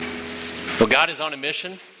Well, God is on a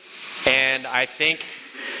mission, and I think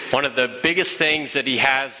one of the biggest things that he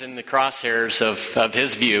has in the crosshairs of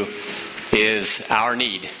his view is our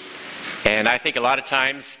need. And I think a lot of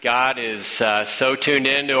times God is so tuned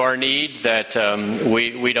into our need that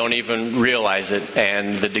we don't even realize it.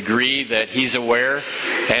 And the degree that he's aware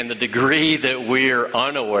and the degree that we're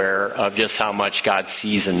unaware of just how much God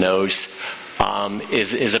sees and knows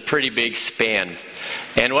is a pretty big span.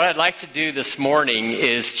 And what I'd like to do this morning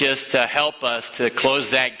is just to help us to close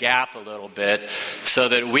that gap a little bit so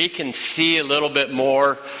that we can see a little bit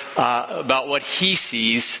more about what he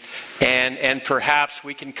sees, and perhaps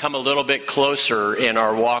we can come a little bit closer in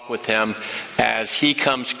our walk with him as he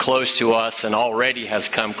comes close to us and already has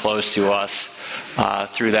come close to us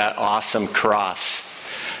through that awesome cross.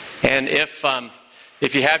 And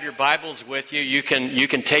if you have your Bibles with you, you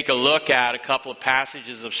can take a look at a couple of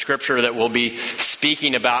passages of Scripture that we'll be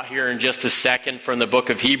speaking about here in just a second from the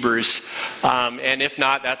book of Hebrews. And if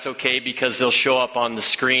not, that's okay because they'll show up on the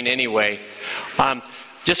screen anyway.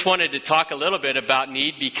 Just wanted to talk a little bit about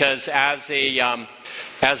need because as the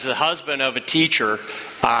husband of a teacher,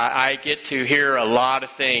 I get to hear a lot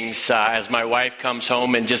of things as my wife comes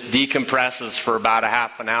home and just decompresses for about a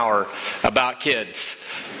half an hour about kids.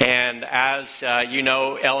 And as you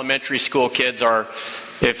know, elementary school kids are,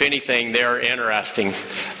 if anything, they're interesting.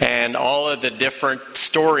 And all of the different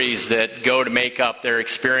stories that go to make up their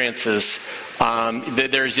experiences,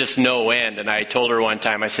 there's just no end. And I told her one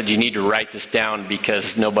time, I said, you need to write this down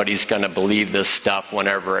because nobody's going to believe this stuff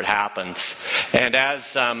whenever it happens. And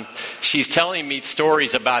as she's telling me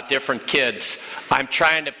stories about different kids, I'm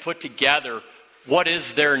trying to put together what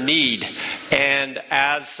is their need. And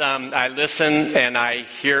as I listen and I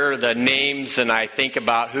hear the names and I think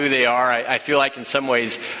about who they are, I feel like in some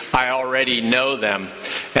ways I already know them.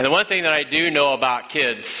 And the one thing that I do know about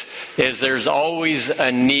kids is there's always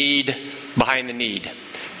a need behind the need.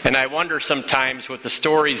 And I wonder sometimes with the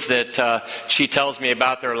stories that she tells me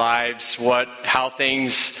about their lives, how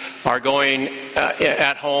things are going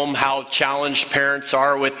at home, how challenged parents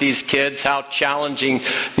are with these kids, how challenging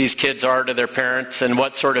these kids are to their parents, and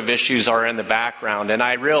what sort of issues are in the background. And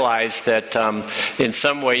I realize that in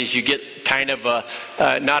some ways you get kind of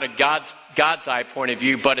not a God's eye point of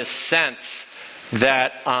view, but a sense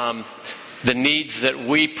that the needs that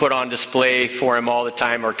we put on display for him all the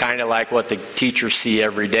time are kind of like what the teachers see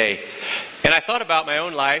every day. And I thought about my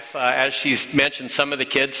own life, as she's mentioned some of the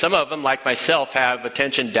kids. Some of them, like myself, have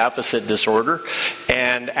attention deficit disorder.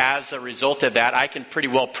 And as a result of that, I can pretty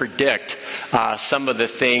well predict some of the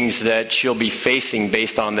things that she'll be facing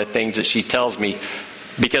based on the things that she tells me.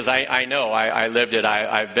 Because I know, I lived it,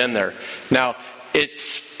 I've been there. Now,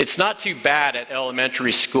 it's not too bad at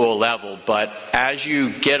elementary school level, but as you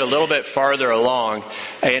get a little bit farther along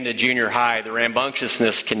into junior high, the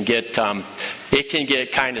rambunctiousness can get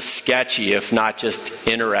kind of sketchy, if not just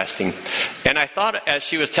interesting. And I thought, as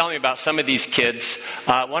she was telling me about some of these kids,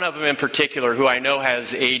 one of them in particular, who I know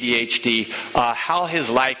has ADHD, how his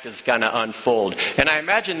life is going to unfold. And I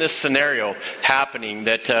imagine this scenario happening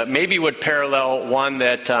that maybe would parallel one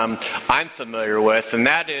that I'm familiar with, and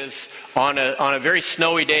that is on a very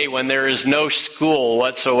snowy day when there is no school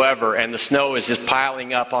whatsoever and the snow is just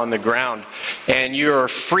piling up on the ground, and you're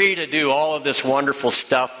free to do all of this wonderful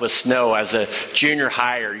stuff with snow as a junior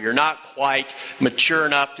higher. You're not quite mature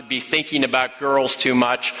enough to be thinking about girls too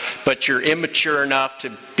much, but you're immature enough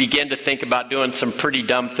to begin to think about doing some pretty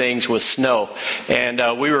dumb things with snow.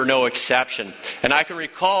 And we were no exception. And I can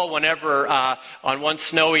recall whenever on one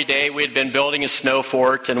snowy day we had been building a snow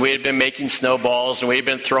fort and we had been making snowballs and we had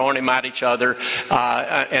been throwing them at each other.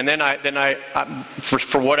 And then I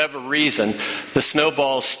for whatever reason, the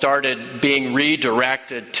snowballs started being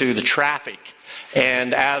redirected to the traffic.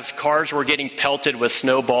 And as cars were getting pelted with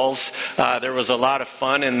snowballs, there was a lot of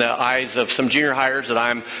fun in the eyes of some junior hires that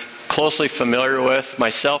I'm closely familiar with,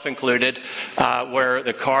 myself included, where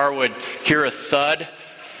the car would hear a thud.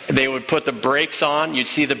 They would put the brakes on. You'd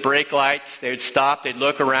see the brake lights. They would stop. They'd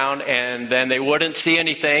look around, and then they wouldn't see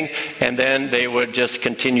anything, and then they would just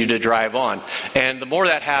continue to drive on. And the more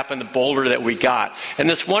that happened, the bolder that we got. And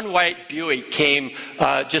this one white Buick came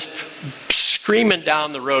just screaming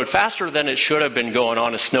down the road faster than it should have been going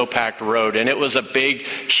on a snow-packed road. And it was a big,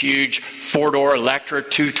 huge four-door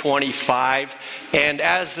electric 225. And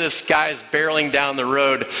as this guy's barreling down the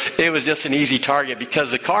road, it was just an easy target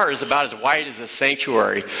because the car is about as wide as a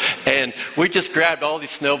sanctuary. And we just grabbed all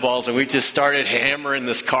these snowballs and we just started hammering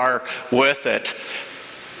this car with it.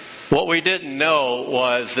 What we didn't know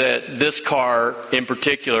was that this car in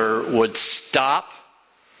particular would stop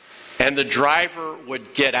and the driver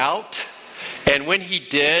would get out. And when he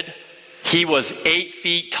did, he was 8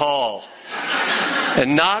 feet tall.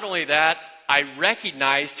 And not only that, I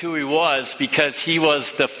recognized who he was because he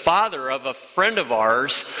was the father of a friend of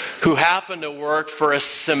ours who happened to work for a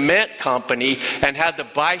cement company and had the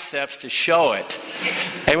biceps to show it.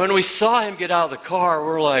 And when we saw him get out of the car,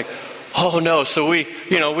 we're like, oh no. So we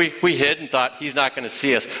hid and thought he's not going to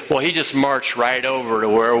see us. Well, he just marched right over to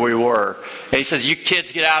where we were. And he says, you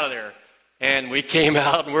kids get out of there. And we came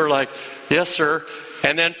out and we're like, yes, sir.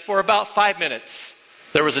 And then for about 5 minutes,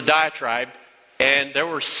 there was a diatribe. And there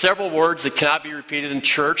were several words that cannot be repeated in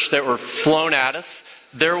church that were flown at us.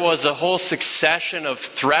 There was a whole succession of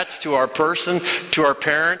threats to our person, to our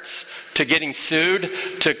parents, to getting sued,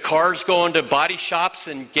 to cars going to body shops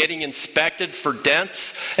and getting inspected for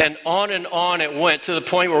dents. And on it went to the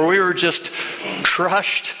point where we were just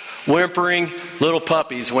crushed, whimpering little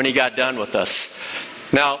puppies when he got done with us.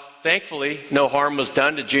 Now, thankfully, no harm was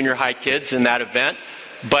done to junior high kids in that event.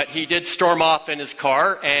 But he did storm off in his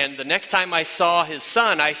car, and the next time I saw his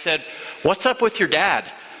son, I said, what's up with your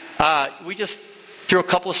dad? We just threw a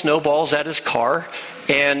couple of snowballs at his car,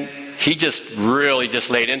 and he just really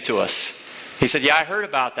just laid into us. He said, yeah, I heard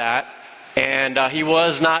about that, and he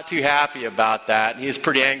was not too happy about that. He was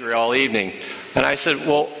pretty angry all evening. And I said,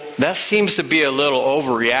 well, that seems to be a little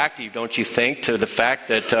overreactive, don't you think, to the fact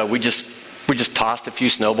that we just tossed a few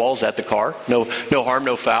snowballs at the car? No harm,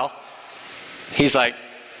 no foul. He's like,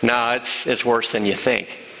 no, it's worse than you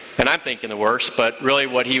think. And I'm thinking the worst, but really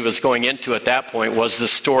what he was going into at that point was the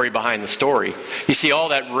story behind the story. You see, all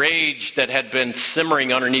that rage that had been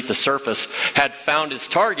simmering underneath the surface had found its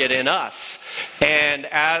target in us. And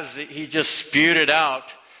as he just spewed it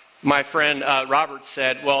out, my friend Robert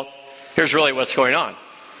said, well, here's really what's going on.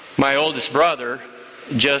 My oldest brother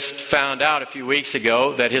just found out a few weeks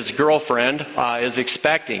ago that his girlfriend is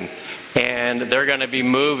expecting. And they're going to be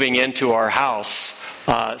moving into our house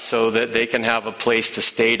so that they can have a place to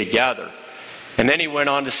stay together. And then he went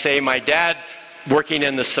on to say, my dad, working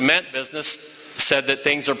in the cement business, said that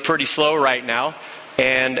things are pretty slow right now.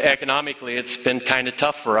 And economically, it's been kind of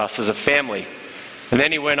tough for us as a family. And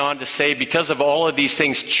then he went on to say, because of all of these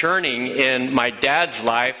things churning in my dad's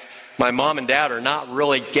life, my mom and dad are not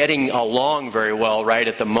really getting along very well right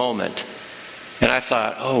at the moment. And I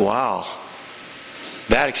thought, oh, wow.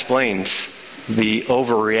 That explains the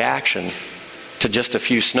overreaction to just a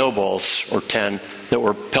few snowballs or 10 that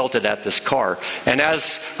were pelted at this car. And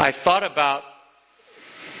as I thought about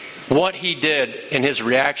what he did in his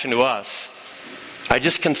reaction to us, I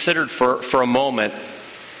just considered for a moment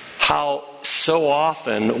how so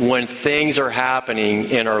often when things are happening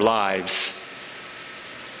in our lives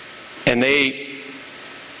and they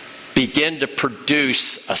begin to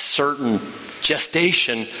produce a certain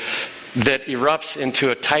gestation that erupts into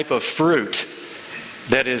a type of fruit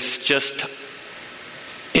that is just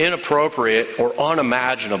inappropriate or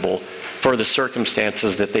unimaginable for the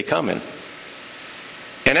circumstances that they come in.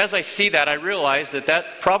 And as I see that, I realize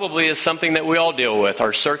that probably is something that we all deal with.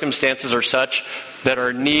 Our circumstances are such that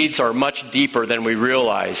our needs are much deeper than we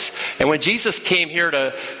realize. And when Jesus came here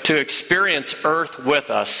to experience earth with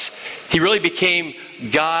us, he really became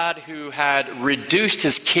God who had reduced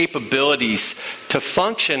his capabilities to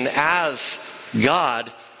function as God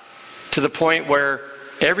to the point where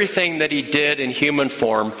everything that he did in human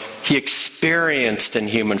form, he experienced in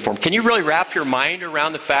human form. Can you really wrap your mind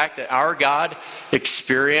around the fact that our God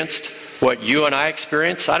experienced what you and I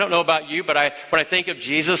experience? I don't know about you, but when I think of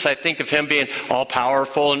Jesus, I think of him being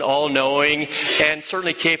all-powerful and all-knowing and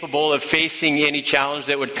certainly capable of facing any challenge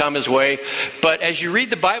that would come his way. But as you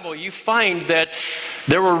read the Bible, you find that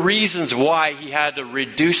there were reasons why he had to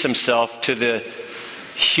reduce himself to the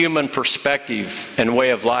human perspective and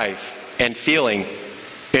way of life and feeling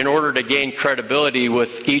in order to gain credibility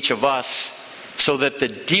with each of us so that the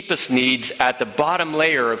deepest needs at the bottom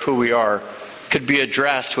layer of who we are could be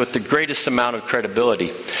addressed with the greatest amount of credibility.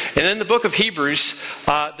 And in the book of Hebrews,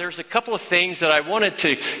 there's a couple of things that I wanted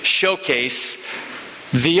to showcase.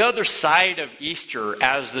 The other side of Easter,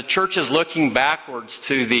 as the church is looking backwards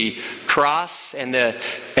to the cross and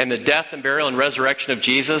the death and burial and resurrection of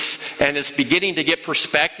Jesus, and is beginning to get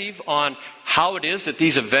perspective on how it is that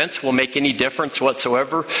these events will make any difference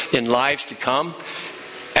whatsoever in lives to come.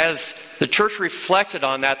 As the church reflected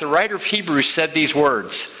on that, the writer of Hebrews said these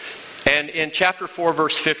words. And in chapter 4,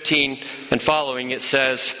 verse 15 and following, it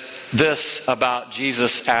says this about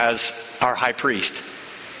Jesus as our high priest.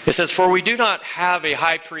 It says, "For we do not have a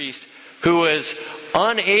high priest who is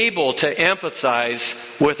unable to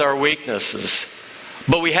empathize with our weaknesses,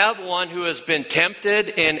 but we have one who has been tempted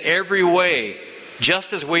in every way,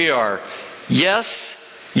 just as we are.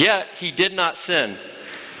 Yes, yet he did not sin.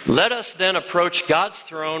 Let us then approach God's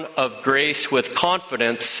throne of grace with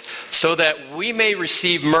confidence so that we may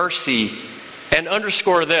receive mercy, and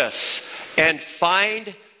underscore this, and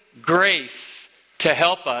find grace to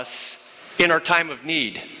help us in our time of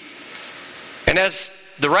need. And as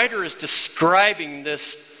the writer is describing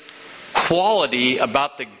this quality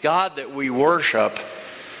about the God that we worship,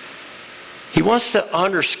 he wants to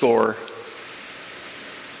underscore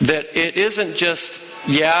that it isn't just,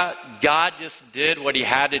 God just did what he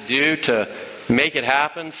had to do to make it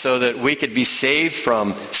happen so that we could be saved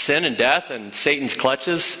from sin and death and Satan's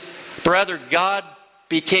clutches. But rather, God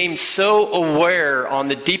became so aware on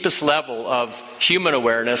the deepest level of human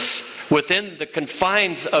awareness within the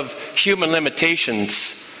confines of human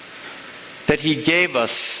limitations that he gave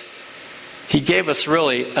us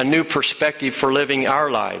really a new perspective for living our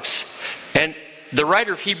lives. And the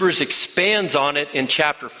writer of Hebrews expands on it in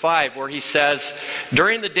chapter 5, where he says,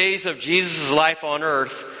 during the days of Jesus' life on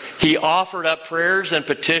earth, he offered up prayers and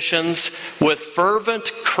petitions with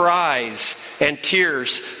fervent cries and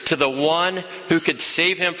tears to the one who could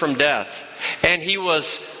save him from death. And he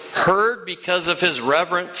was heard because of his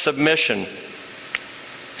reverent submission.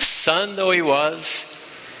 Son though he was,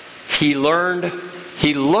 he learned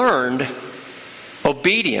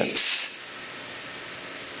obedience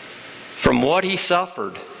from what he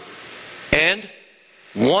suffered. And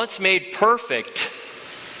once made perfect,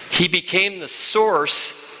 he became the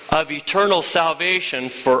source of eternal salvation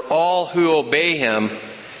for all who obey him,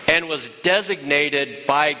 and was designated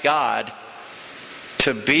by God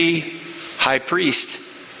to be high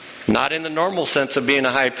priest. Not in the normal sense of being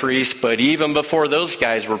a high priest, but even before those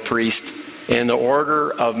guys were priests, in the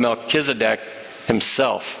order of Melchizedek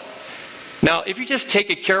himself. Now, if you just take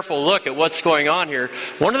a careful look at what's going on here,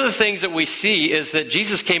 one of the things that we see is that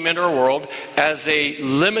Jesus came into our world as a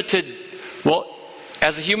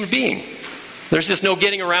as a human being. There's just no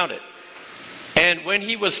getting around it. And when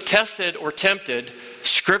he was tested or tempted,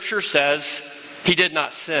 Scripture says he did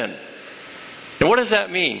not sin. And what does that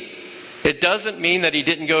mean? It doesn't mean that he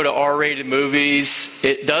didn't go to R-rated movies.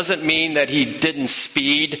 It doesn't mean that he didn't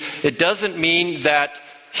speed. It doesn't mean that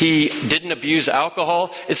he didn't abuse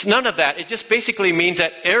alcohol. It's none of that. It just basically means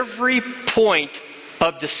at every point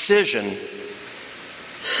of decision,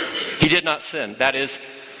 he did not sin. That is,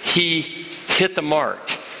 he hit the mark.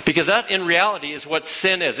 Because that, in reality, is what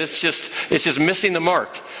sin is. It's just missing the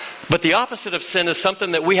mark. But the opposite of sin is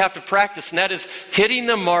something that we have to practice, and that is hitting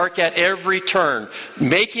the mark at every turn,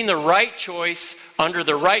 making the right choice under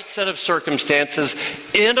the right set of circumstances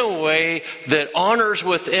in a way that honors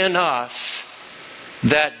within us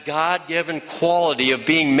that God-given quality of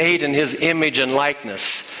being made in his image and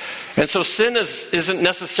likeness. And so sin isn't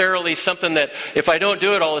necessarily something that if I don't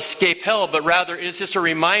do it, I'll escape hell, but rather it's just a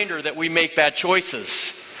reminder that we make bad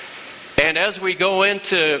choices. And as we go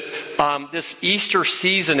into this Easter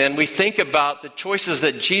season and we think about the choices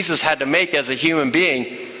that Jesus had to make as a human being,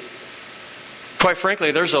 quite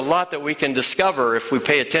frankly, there's a lot that we can discover if we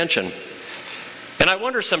pay attention. And I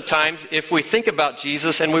wonder sometimes if we think about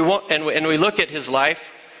Jesus and we look at his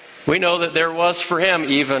life, we know that there was for him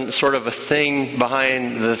even sort of a thing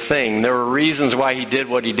behind the thing. There were reasons why he did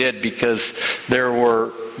what he did, because there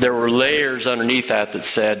were layers underneath that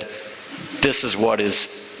said, this is what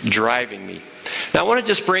is driving me. Now I want to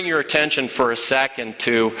just bring your attention for a second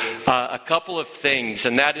to a couple of things,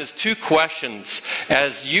 and that is 2 questions.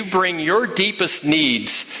 As you bring your deepest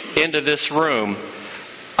needs into this room,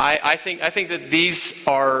 I think that these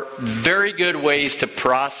are very good ways to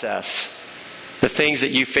process the things that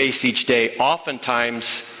you face each day,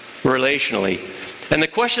 oftentimes relationally. And the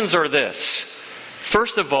questions are this.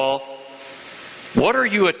 First of all, what are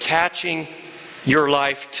you attaching your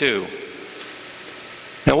life to?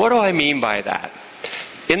 Now, what do I mean by that?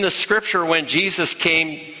 In the Scripture, when Jesus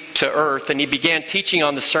came to earth and he began teaching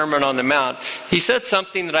on the Sermon on the Mount, he said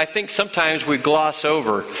something that I think sometimes we gloss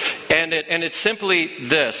over. And it's simply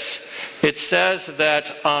this. It says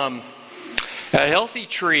that a healthy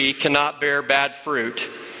tree cannot bear bad fruit,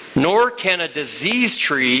 nor can a diseased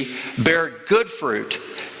tree bear good fruit.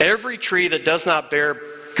 Every tree that does not bear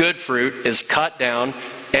good fruit is cut down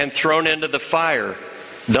and thrown into the fire.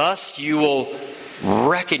 Thus you will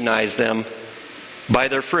recognize them by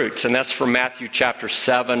their fruits. And that's from Matthew chapter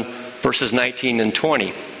 7, verses 19 and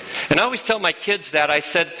 20. And I always tell my kids that. I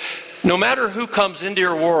said, no matter who comes into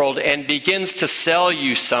your world and begins to sell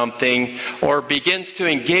you something, or begins to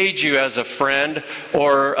engage you as a friend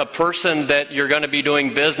or a person that you're going to be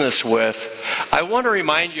doing business with, I want to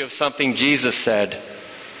remind you of something Jesus said.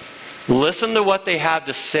 Listen to what they have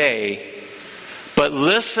to say, but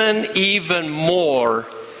listen even more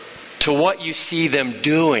to what you see them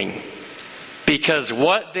doing. because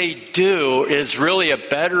what they do is really a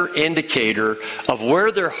better indicator of where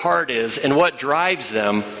their heart is and what drives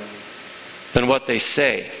them than what they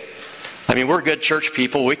say. I mean, we're good church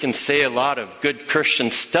people. We can say a lot of good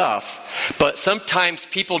Christian stuff. But sometimes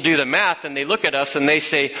people do the math and they look at us and they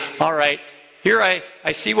say, all right, here I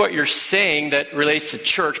see what you're saying that relates to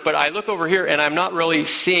church, but I look over here and I'm not really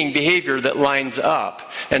seeing behavior that lines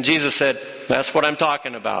up. And Jesus said, that's what I'm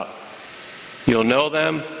talking about. You'll know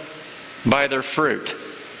them by their fruit.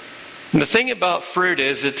 And the thing about fruit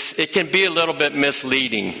is it can be a little bit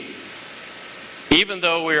misleading. Even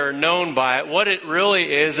though we are known by it, what it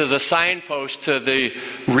really is a signpost to the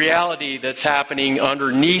reality that's happening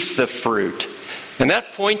underneath the fruit. And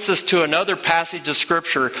that points us to another passage of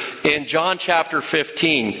Scripture in John chapter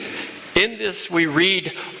 15. In this we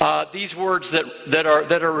read these words that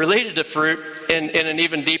are related to fruit in an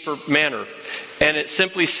even deeper manner. And it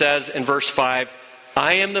simply says in verse 5,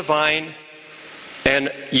 I am the vine,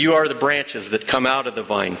 and you are the branches that come out of the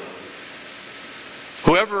vine.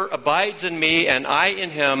 Whoever abides in me and I in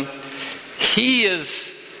him, he it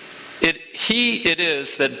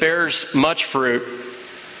is that bears much fruit.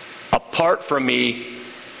 Apart from me,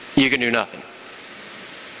 you can do nothing.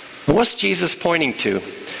 What's Jesus pointing to?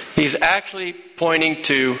 He's actually pointing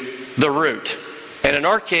to the root. And in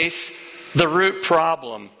our case, the root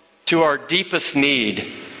problem, to our deepest need.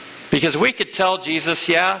 Because we could tell Jesus,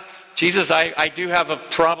 Jesus, I do have a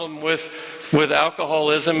problem with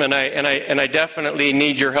alcoholism, and I definitely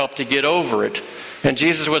need your help to get over it. And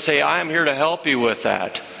Jesus would say, I am here to help you with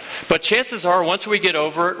that. But chances are, once we get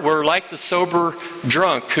over it, we're like the sober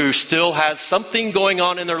drunk who still has something going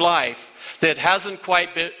on in their life that hasn't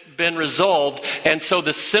quite been resolved. And so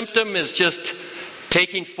the symptom is just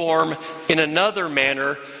taking form in another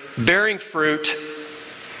manner, bearing fruit,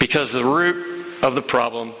 because the root of the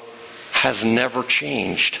problem has never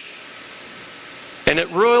changed. And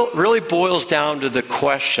it really boils down to the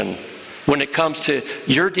question, when it comes to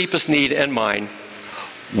your deepest need and mine,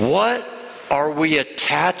 what are we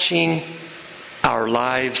attaching our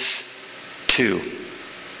lives to?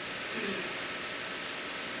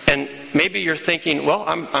 And maybe you're thinking, well,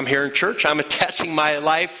 I'm here in church. I'm attaching my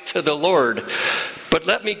life to the Lord. But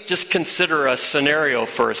let me just consider a scenario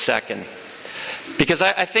for a second. Because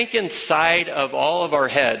I think inside of all of our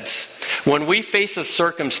heads, when we face a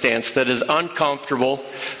circumstance that is uncomfortable,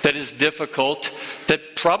 that is difficult,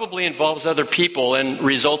 that probably involves other people and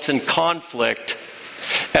results in conflict,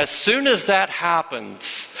 as soon as that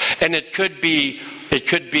happens, and it could be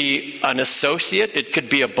an associate, it could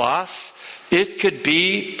be a boss, it could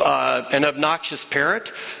be an obnoxious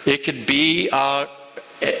parent, it could be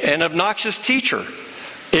an obnoxious teacher,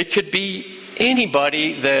 it could be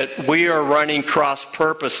anybody that we are running cross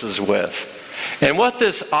purposes with. And what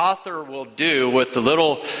this author will do with the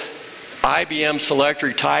little IBM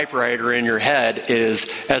Selectric typewriter in your head is,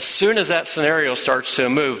 as soon as that scenario starts to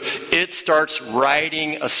move, it starts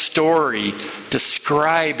writing a story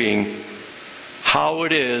describing how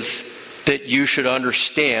it is that you should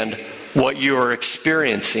understand what you are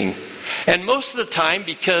experiencing. And most of the time,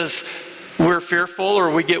 because we're fearful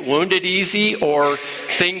or we get wounded easy or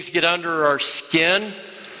things get under our skin,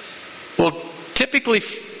 well, typically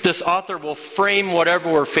this author will frame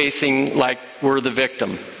whatever we're facing like we're the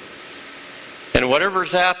victim. And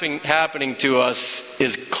whatever's happening to us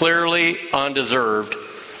is clearly undeserved.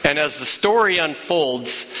 And as the story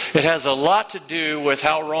unfolds, it has a lot to do with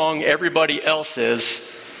how wrong everybody else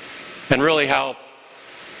is and really how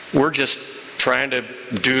we're just trying to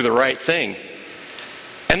do the right thing.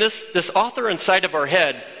 And this author inside of our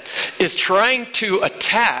head is trying to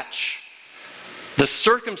attach the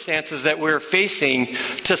circumstances that we're facing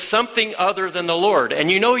to something other than the Lord.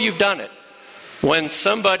 And you know you've done it. When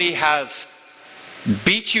somebody has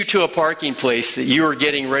beat you to a parking place that you are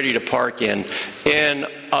getting ready to park in an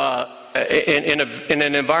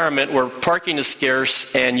environment where parking is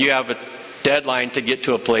scarce and you have a deadline to get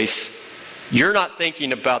to a place, you're not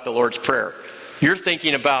thinking about the Lord's Prayer. You're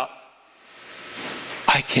thinking about,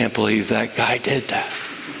 I can't believe that guy did that.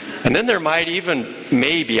 And then there might even,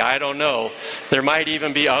 maybe, I don't know, there might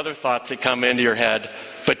even be other thoughts that come into your head.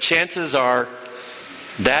 But chances are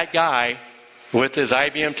that guy with his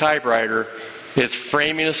IBM typewriter is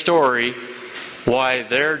framing a story why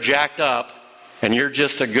they're jacked up and you're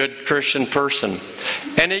just a good Christian person.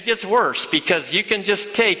 And it gets worse because you can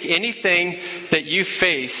just take anything that you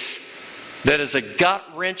face that is a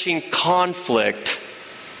gut-wrenching conflict,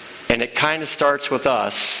 and it kind of starts with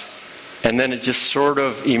us, and then it just sort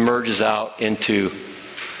of emerges out into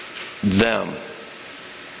them.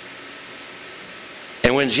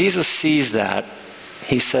 And when Jesus sees that,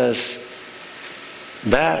 he says,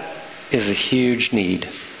 that is a huge need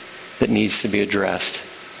that needs to be addressed,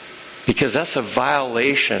 because that's a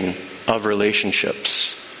violation of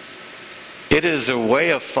relationships. It is a way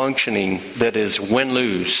of functioning that is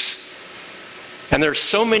win-lose. And there's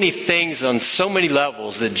so many things on so many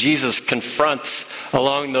levels that Jesus confronts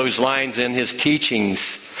along those lines in his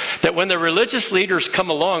teachings, that when the religious leaders come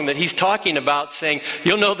along that he's talking about, saying,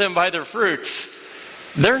 you'll know them by their fruits,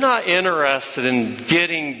 they're not interested in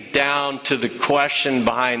getting down to the question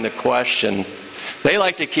behind the question. They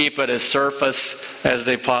like to keep it as surface as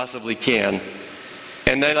they possibly can.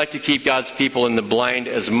 And they like to keep God's people in the blind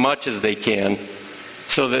as much as they can,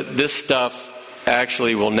 so that this stuff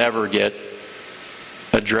actually will never get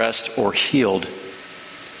addressed or healed.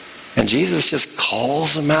 And Jesus just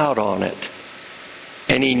calls them out on it.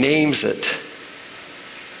 And he names it.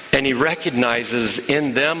 And he recognizes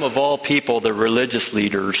in them, of all people, the religious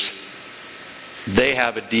leaders, they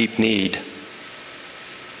have a deep need.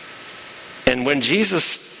 And when Jesus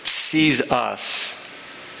sees us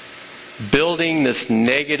building this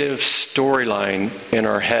negative storyline in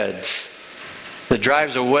our heads that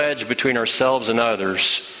drives a wedge between ourselves and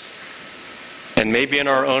others, and maybe in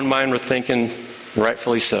our own mind we're thinking,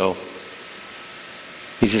 rightfully so,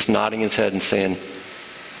 he's just nodding his head and saying,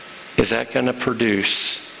 is that going to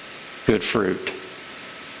produce good fruit?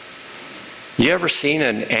 You ever seen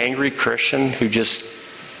an angry Christian who just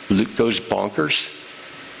goes bonkers?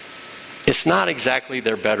 It's not exactly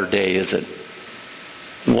their better day, is it?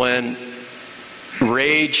 When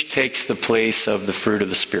rage takes the place of the fruit of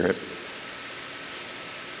the Spirit.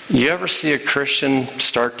 You ever see a Christian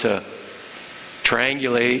start to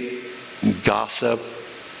triangulate, gossip,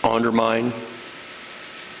 undermine?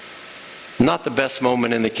 Not the best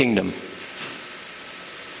moment in the kingdom.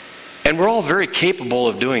 And we're all very capable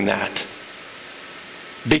of doing that.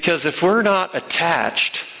 Because if we're not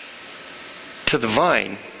attached to the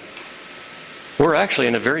vine, we're actually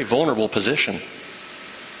in a very vulnerable position.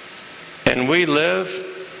 And we live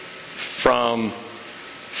from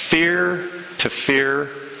fear to fear,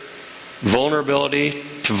 vulnerability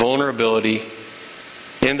to vulnerability,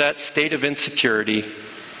 in that state of insecurity,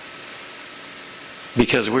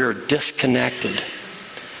 because we are disconnected.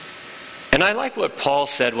 And I like what Paul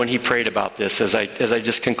said when he prayed about this, as I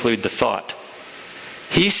just conclude the thought.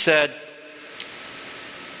 He said,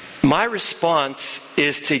 my response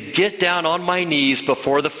is to get down on my knees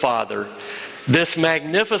before the Father, this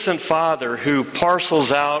magnificent Father who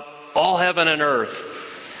parcels out all heaven and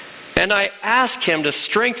earth. And I ask him to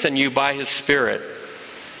strengthen you by his Spirit.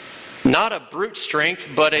 Not a brute strength,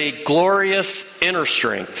 but a glorious inner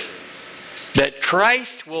strength. That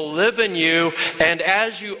Christ will live in you, and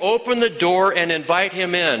as you open the door and invite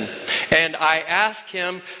him in, and I ask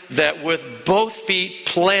him that with both feet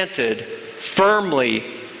planted firmly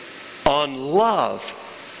on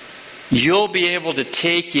love, you'll be able to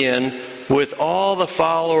take in, with all the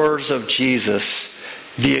followers of Jesus,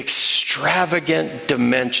 the extravagant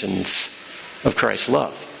dimensions of Christ's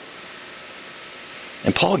love.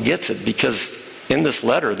 And Paul gets it, because in this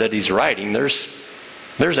letter that he's writing,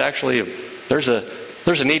 there's actually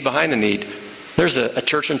a need behind the need. There's a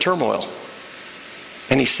church in turmoil.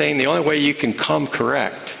 And he's saying the only way you can come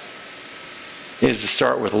correct is to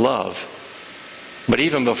start with love. But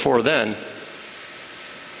even before then,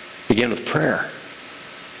 begin with prayer.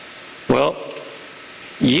 Well,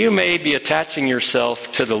 you may be attaching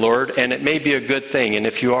yourself to the Lord, and it may be a good thing. And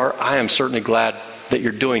if you are, I am certainly glad that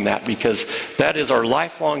you're doing that, because that is our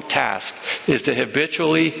lifelong task, is to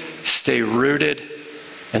habitually stay rooted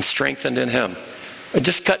and strengthened in him. I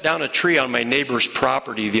just cut down a tree on my neighbor's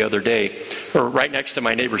property the other day, or right next to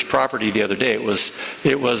my neighbor's property the other day. It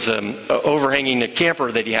was overhanging a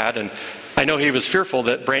camper that he had, and I know he was fearful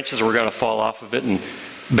that branches were going to fall off of it and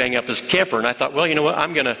bang up his camper. And I thought, well, you know what,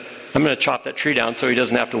 I'm going to chop that tree down so he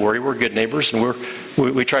doesn't have to worry. We're good neighbors, and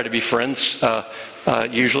we try to be friends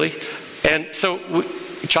usually. And so we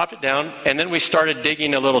chopped it down, and then we started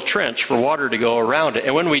digging a little trench for water to go around it.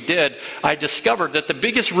 And when we did, I discovered that the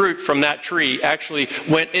biggest root from that tree actually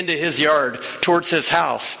went into his yard towards his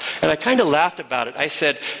house. And I kind of laughed about it. I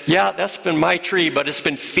said, yeah, that's been my tree, but it's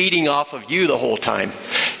been feeding off of you the whole time.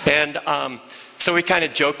 And so we kind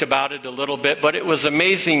of joked about it a little bit, but it was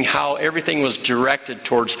amazing how everything was directed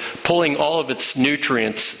towards pulling all of its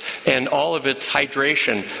nutrients and all of its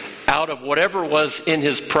hydration out of whatever was in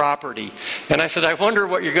his property. And I said, I wonder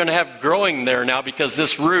what you're going to have growing there now, because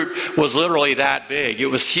this root was literally that big. It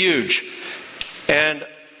was huge. And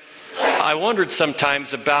I wondered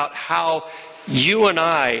sometimes about how you and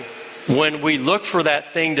I, when we look for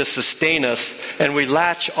that thing to sustain us and we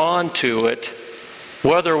latch on to it,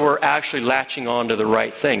 whether we're actually latching on to the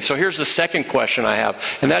right thing. So here's the second question I have,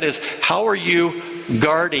 and that is, how are you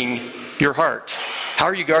guarding your heart? How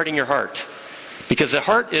are you guarding your heart? Because the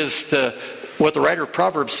heart is what the writer of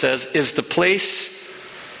Proverbs says, is the place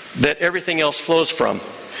that everything else flows from.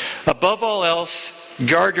 Above all else,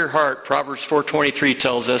 guard your heart, Proverbs 4:23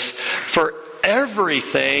 tells us, for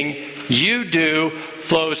everything you do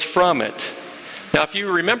flows from it. Now, if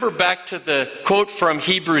you remember back to the quote from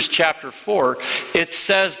Hebrews chapter 4, it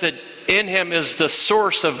says that in him is the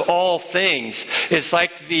source of all things. It's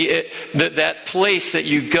like that place that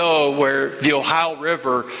you go where the Ohio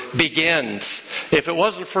River begins. If it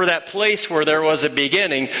wasn't for that place where there was a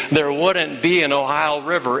beginning, there wouldn't be an Ohio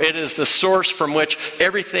River. It is the source from which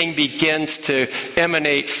everything begins to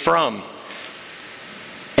emanate from.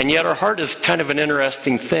 And yet our heart is kind of an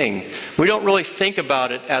interesting thing. We don't really think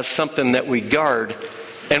about it as something that we guard,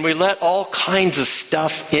 and we let all kinds of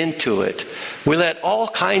stuff into it. We let all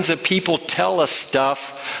kinds of people tell us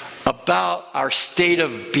stuff about our state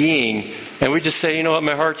of being, and we just say, you know what,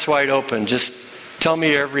 my heart's wide open. Just tell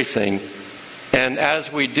me everything. And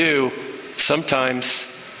as we do, sometimes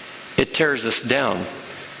it tears us down,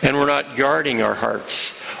 and we're not guarding our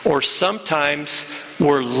hearts. Or sometimes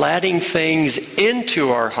we're letting things into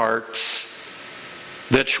our hearts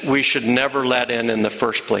that we should never let in the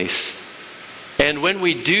first place. And when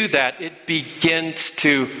we do that, it begins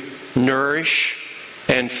to nourish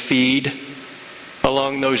and feed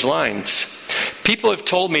along those lines. People have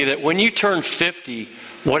told me that when you turn 50,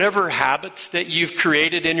 whatever habits that you've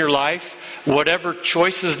created in your life, whatever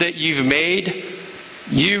choices that you've made,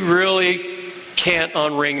 you really can't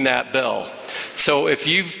unring that bell. So if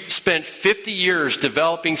you've spent 50 years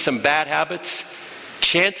developing some bad habits,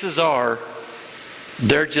 chances are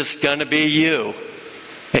they're just going to be you.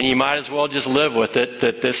 And you might as well just live with it,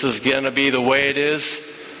 that this is going to be the way it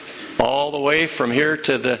is all the way from here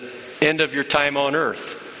to the end of your time on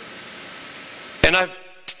earth. And I've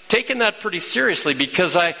taken that pretty seriously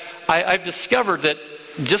because I've discovered that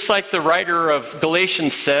just like the writer of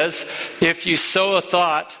Galatians says, if you sow a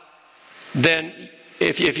thought, then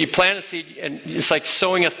if you plant a seed, and it's like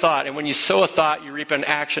sowing a thought, and when you sow a thought, you reap an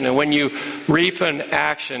action, and when you reap an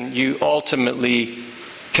action, you ultimately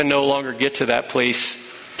can no longer get to that place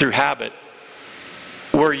through habit,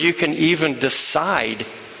 where you can even decide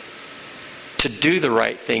to do the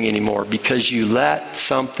right thing anymore because you let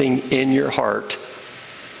something in your heart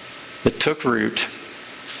that took root,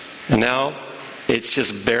 and now it's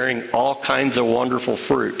just bearing all kinds of wonderful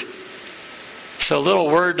fruit. So a little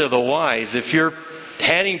word to the wise, if you're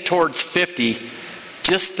heading towards 50,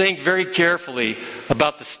 just think very carefully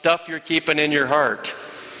about the stuff you're keeping in your heart,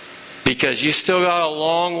 because you still got a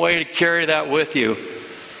long way to carry that with you.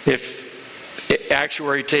 If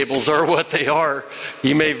actuary tables are what they are,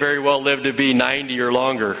 you may very well live to be 90 or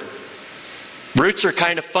longer. Roots are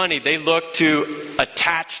kind of funny. They look to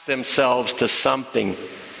attach themselves to something.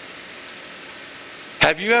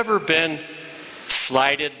 Have you ever been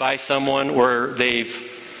slighted by someone where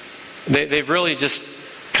they've really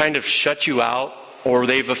just kind of shut you out, or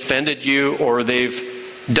they've offended you, or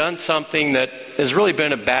they've done something that has really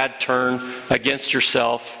been a bad turn against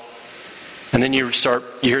yourself, and then you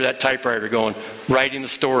hear that typewriter going, writing the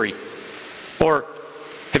story? Or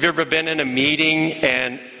have you ever been in a meeting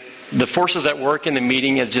and the forces at work in the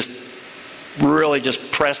meeting have just really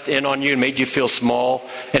just pressed in on you and made you feel small,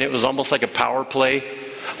 and it was almost like a power play?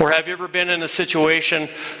 Or have you ever been in a situation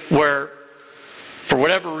where, for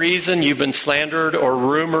whatever reason, you've been slandered, or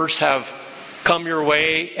rumors have come your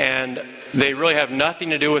way and they really have nothing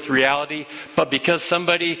to do with reality, but because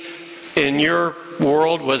somebody in your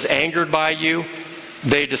world was angered by you,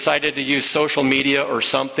 they decided to use social media or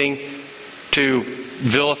something to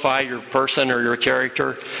vilify your person or your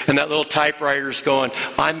character, and that little typewriter's going,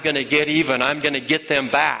 I'm going to get even, I'm going to get them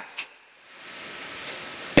back.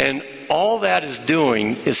 And all that is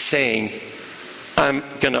doing is saying, I'm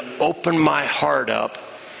going to open my heart up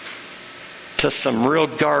to some real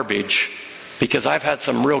garbage, because I've had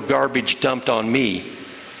some real garbage dumped on me,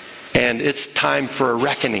 and it's time for a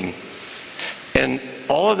reckoning. And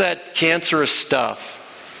all of that cancerous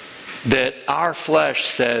stuff that our flesh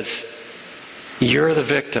says, you're the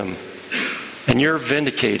victim, and you're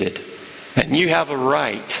vindicated, and you have a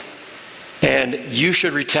right, and you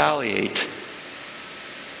should retaliate.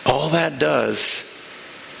 All that does,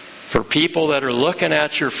 for people that are looking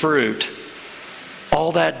at your fruit,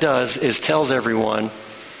 all that does is tells everyone,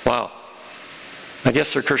 wow, I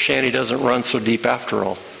guess their Christianity doesn't run so deep after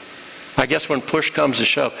all. I guess when push comes to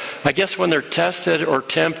shove, I guess when they're tested or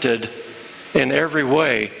tempted in every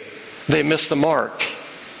way, they miss the mark.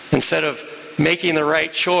 Instead of making the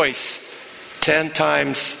right choice, 10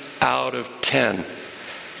 times out of 10.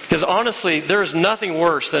 Because honestly, there's nothing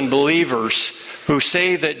worse than believers who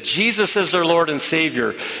say that Jesus is their Lord and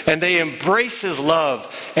Savior, and they embrace His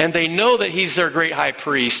love, and they know that He's their great high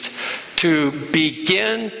priest, to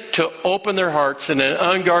begin to open their hearts in an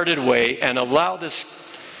unguarded way and allow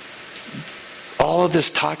all of this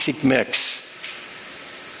toxic mix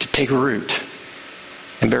to take root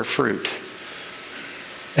and bear fruit.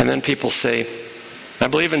 And then people say, I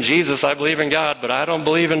believe in Jesus, I believe in God, but I don't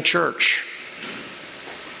believe in church.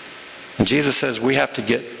 And Jesus says we have to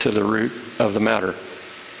get to the root of the matter.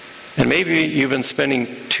 And maybe you've been spending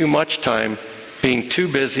too much time being too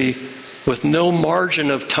busy with no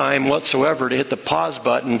margin of time whatsoever to hit the pause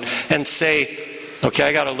button and say, okay,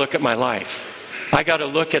 I got to look at my life. I got to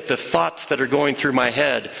look at the thoughts that are going through my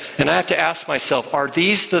head. And I have to ask myself, are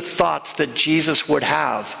these the thoughts that Jesus would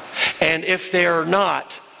have? And if they are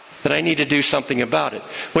not, then I need to do something about it.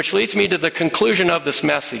 Which leads me to the conclusion of this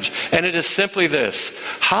message. And it is simply this.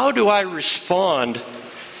 How do I respond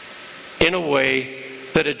in a way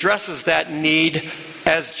that addresses that need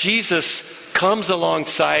as Jesus comes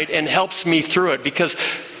alongside and helps me through it? Because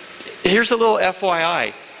here's a little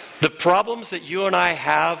FYI. The problems that you and I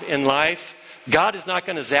have in life, God is not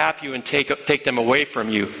going to zap you and take them away from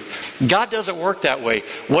you. God doesn't work that way.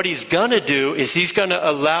 What He's going to do is He's going to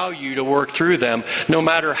allow you to work through them no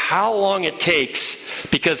matter how long it takes,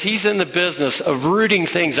 because He's in the business of rooting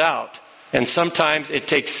things out. And sometimes it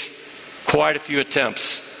takes quite a few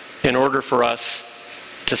attempts in order for us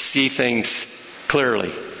to see things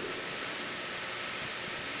clearly.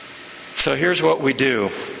 So here's what we do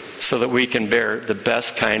so that we can bear the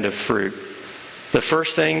best kind of fruit. The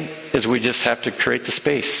first thing is we just have to create the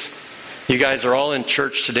space. You guys are all in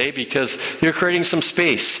church today because you're creating some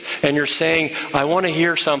space. And you're saying, I want to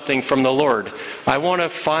hear something from the Lord. I want to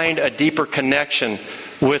find a deeper connection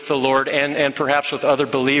with the Lord and perhaps with other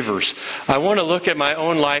believers. I want to look at my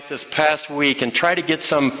own life this past week and try to get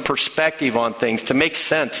some perspective on things to make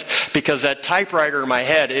sense, because that typewriter in my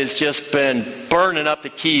head has just been burning up the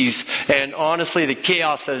keys, and honestly the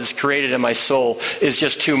chaos that is created in my soul is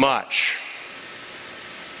just too much.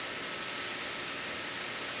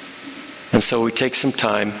 And so we take some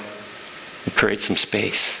time and create some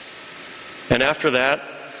space. And after that,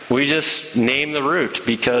 we just name the root,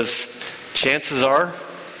 because chances are,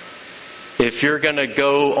 if you're going to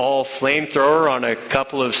go all flamethrower on a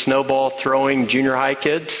couple of snowball throwing junior high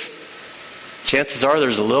kids, chances are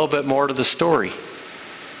there's a little bit more to the story.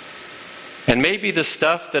 And maybe the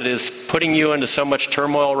stuff that is putting you into so much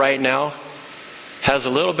turmoil right now has a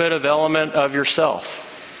little bit of element of yourself.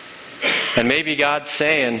 And maybe God's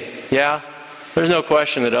saying, yeah, there's no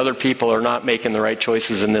question that other people are not making the right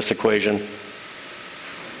choices in this equation,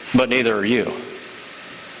 but neither are you.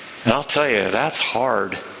 And I'll tell you, that's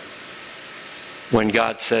hard when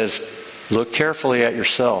God says, look carefully at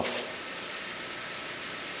yourself.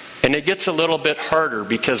 And it gets a little bit harder,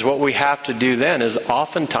 because what we have to do then is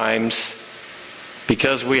oftentimes,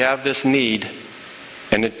 because we have this need,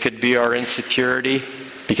 and it could be our insecurity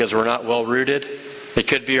because we're not well rooted. It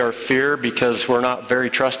could be our fear because we're not very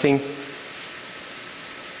trusting.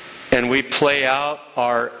 And we play out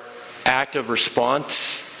our active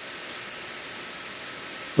response.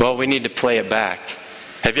 Well, we need to play it back.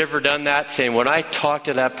 Have you ever done that? Saying, when I talk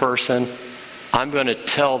to that person, I'm going to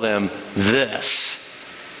tell them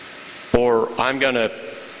this. Or I'm going to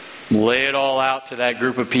lay it all out to that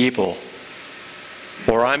group of people.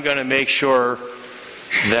 Or I'm going to make sure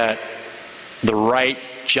that the right,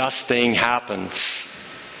 just thing happens.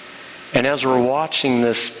 And as we're watching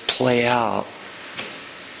this play out,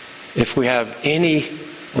 if we have any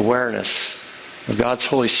awareness of God's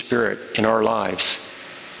Holy Spirit in our lives,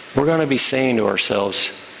 we're going to be saying to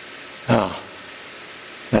ourselves, oh,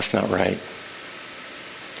 that's not right.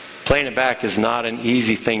 Playing it back is not an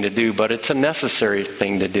easy thing to do, but it's a necessary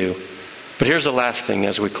thing to do. But here's the last thing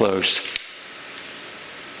as we close.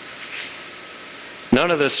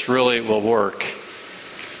 None of this really will work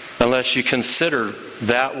unless you consider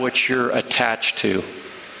that which you're attached to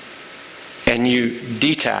and you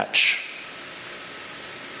detach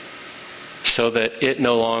so that it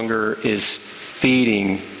no longer is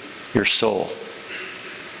feeding your soul.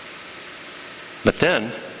 But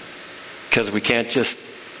then, because we can't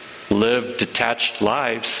just live detached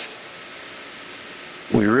lives,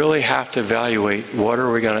 we really have to evaluate, what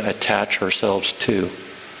are we going to attach ourselves to?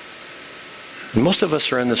 And most of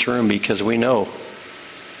us are in this room because we know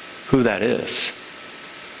who that is.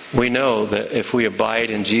 We know that if we abide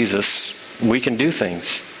in Jesus, we can do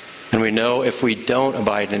things. And we know if we don't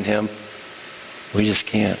abide in Him, we just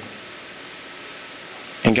can't.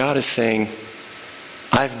 And God is saying,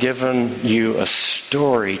 I've given you a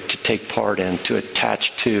story to take part in, to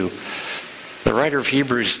attach to. The writer of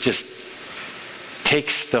Hebrews just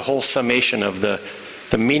takes the whole summation of the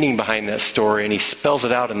meaning behind that story, and he spells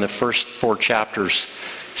it out in the first 4 chapters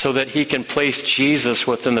so that he can place Jesus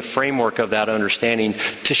within the framework of that understanding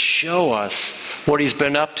to show us what he's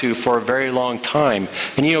been up to for a very long time.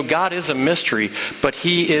 And God is a mystery, but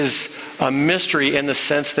he is a mystery in the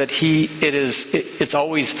sense that it's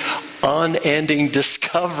always unending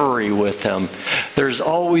discovery with him. There's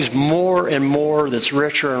always more and more that's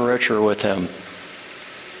richer and richer with him.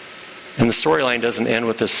 And the storyline doesn't end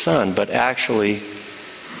with his son, but actually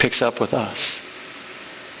picks up with us.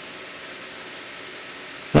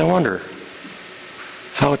 And I wonder,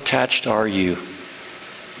 how attached are you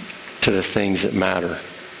to the things that matter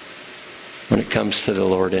when it comes to the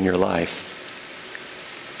Lord in your life?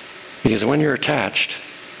 Because when you're attached,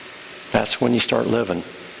 that's when you start living.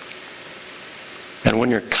 And when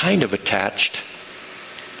you're kind of attached,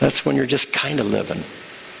 that's when you're just kind of living.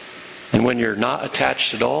 And when you're not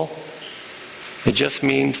attached at all, it just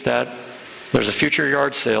means that there's a future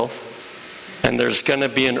yard sale, and there's going to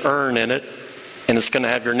be an urn in it, and it's going to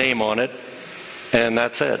have your name on it, and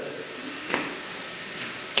that's it.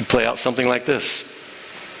 You can play out something like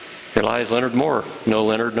this. Here lies Leonard Moore. No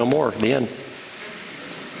Leonard, no more. The end.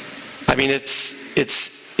 I mean,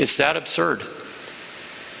 it's that absurd.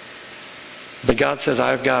 But God says,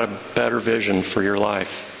 I've got a better vision for your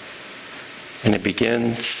life. And it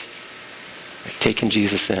begins by taking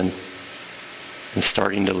Jesus in and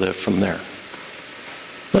starting to live from there.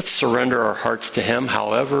 Let's surrender our hearts to him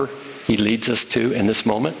however he leads us to in this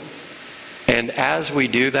moment. And as we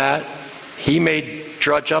do that, he may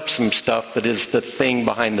drudge up some stuff that is the thing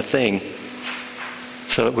behind the thing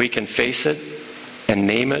so that we can face it and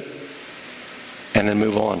name it and then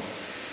move on.